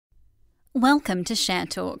Welcome to Share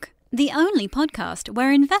Talk, the only podcast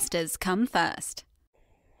where investors come first.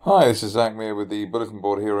 Hi, this is Zak Mir with the Bulletin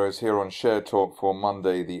Board Heroes here on Share Talk for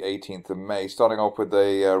Monday, the 18th of May. Starting off with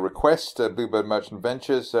a request, Bluebird Merchant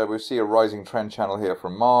Ventures. We see a rising trend channel here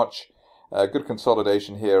from March. Good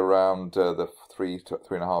consolidation here around the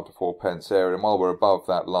 3.5 to 4 pence area. And while we're above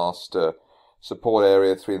that last support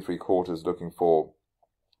area, 3 3/4, looking for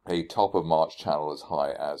a top of March channel as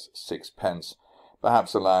high as 6 pence.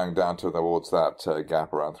 Perhaps allowing down towards that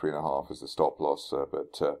gap around 3.5 as the stop loss,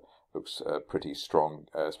 but looks pretty strong,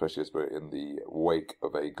 especially as we're in the wake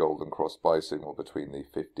of a golden cross buy signal between the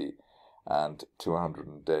 50 and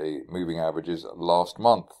 200-day moving averages last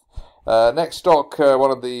month. Next stock,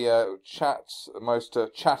 one of the most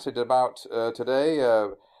chatted about today,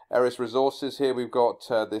 Eris Resources. Here we've got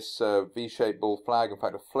this V-shaped bull flag, in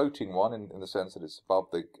fact a floating one in the sense that it's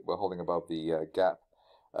we're holding above the gap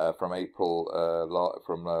from April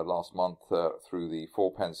from last month through the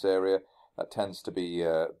 4 pence area. That tends to be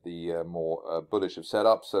the more bullish of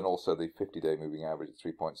setups, and also the 50-day moving average at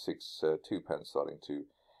 3.62 pence starting to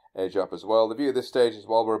edge up as well. The view at this stage is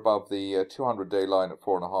while we're above the 200-day line at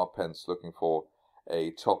 4.5 pence, looking for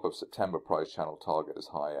a top of September price channel target as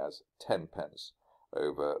high as 10 pence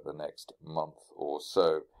over the next month or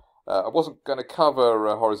so. I wasn't going to cover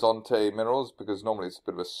Horizonte Minerals because normally it's a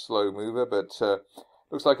bit of a slow mover, but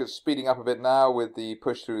looks like it's speeding up a bit now with the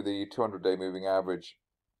push through the 200-day moving average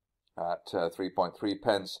at 3.3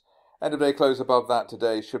 pence. End of day close above that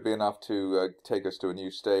today should be enough to take us to a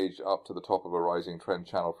new stage up to the top of a rising trend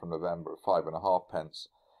channel from November at 5.5 pence.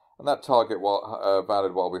 And that target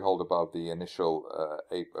valid while we hold above the initial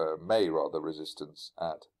May resistance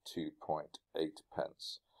at 2.8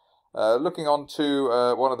 pence. Looking on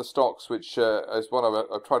to one of the stocks which is one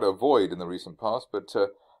I've tried to avoid in the recent past, but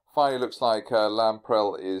finally looks like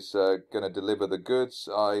Lamprell is going to deliver the goods.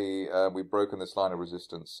 We've broken this line of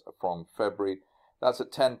resistance from February. That's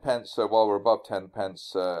at 10 pence, so while we're above 10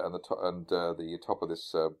 pence and the top of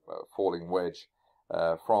this falling wedge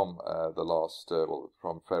from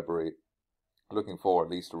from February, looking for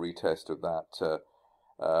at least a retest of that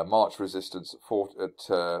March resistance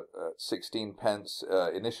at 16 pence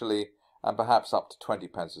initially, and perhaps up to 20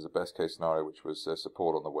 pence as a best case scenario, which was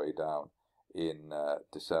support on the way down in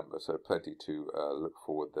December. So plenty to look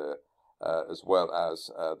forward there, as well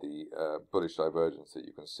as the bullish divergence that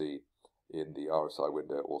you can see in the RSI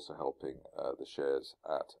window, also helping the shares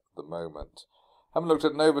at the moment. Haven't looked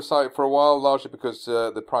at Novocyte for a while, largely because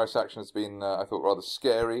the price action has been, I thought, rather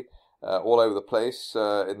scary all over the place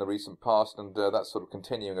in the recent past, and that's sort of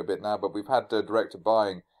continuing a bit now. But we've had director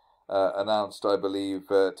buying announced, I believe,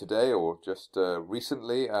 today or just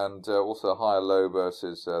recently, and also a higher low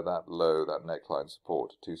versus that neckline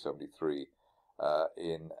support, 273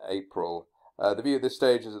 in April. The view at this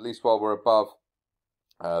stage is at least while we're above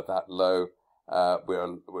that low,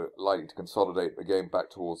 we're likely to consolidate again back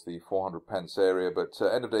towards the 400 pence area, but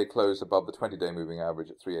end of day close above the 20-day moving average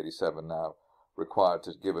at 387 now required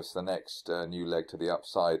to give us the next new leg to the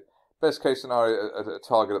upside. Best case scenario, a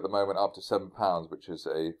target at the moment up to £7, which is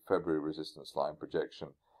a February resistance line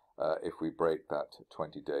projection if we break that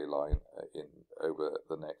 20-day line in over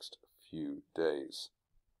the next few days.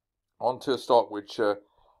 On to a stock which I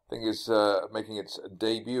think is making its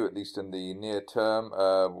debut, at least in the near term,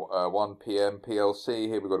 1PM PLC.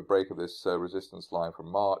 Here we've got a break of this resistance line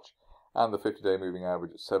from March, and the 50-day moving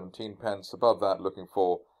average at 17 pence. Above that, looking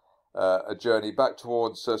for a journey back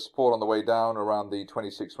towards support on the way down around the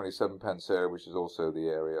 26-27 pence area, which is also the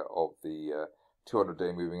area of the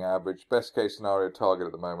 200-day moving average. Best case scenario target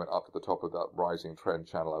at the moment up at the top of that rising trend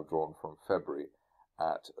channel I've drawn from February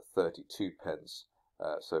at 32 pence.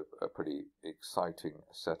 So a pretty exciting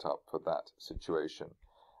setup for that situation.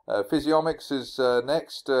 Physiomix is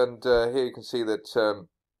next, and here you can see that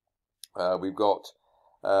we've got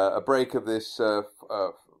a break of this,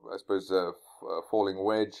 falling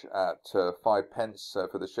wedge at 5 pence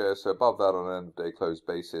for the share, so above that on an end of day close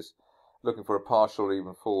basis, looking for a partial or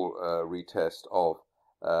even full retest of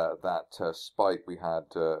that spike we had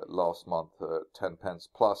last month, 10 pence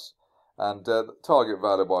plus, and the target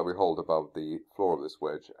value while we hold above the floor of this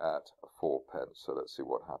wedge at 4 pence. So let's see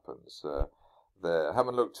what happens there.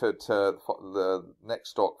 Haven't looked at the next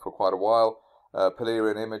stock for quite a while.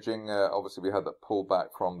 Polarian Imaging, obviously we had that pullback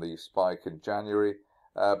from the spike in January.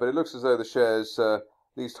 But it looks as though the shares at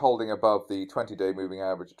least holding above the 20-day moving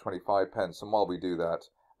average at 25 pence. And while we do that,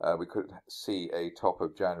 we could see a top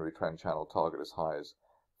of January trend channel target as high as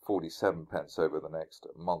 47 pence over the next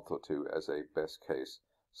month or two as a best case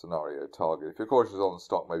scenario target. If you're cautious on the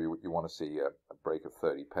stock, maybe you want to see a break of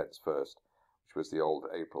 30 pence first, which was the old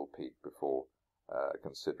April peak before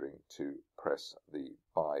considering to press the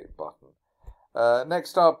buy button.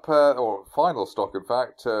 Next up, or final stock, in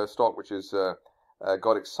fact, stock which is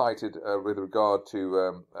got excited with regard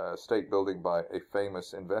to state building by a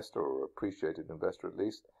famous investor, or appreciated investor at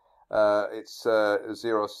least. It's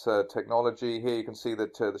Xerox Technology. Here you can see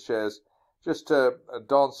that the shares just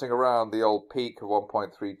dancing around the old peak of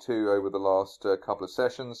 1.32 over the last couple of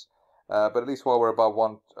sessions. But at least while we're above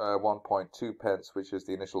 1.2 pence, which is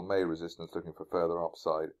the initial May resistance, looking for further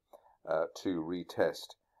upside to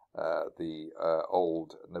retest the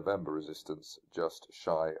old November resistance just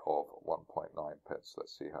shy of 1.9 pence.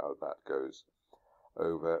 Let's see how that goes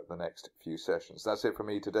over the next few sessions. That's it for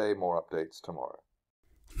me today. More updates tomorrow.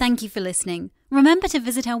 Thank you for listening. Remember to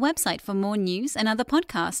visit our website for more news and other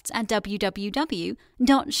podcasts at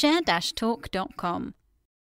www.share-talk.com.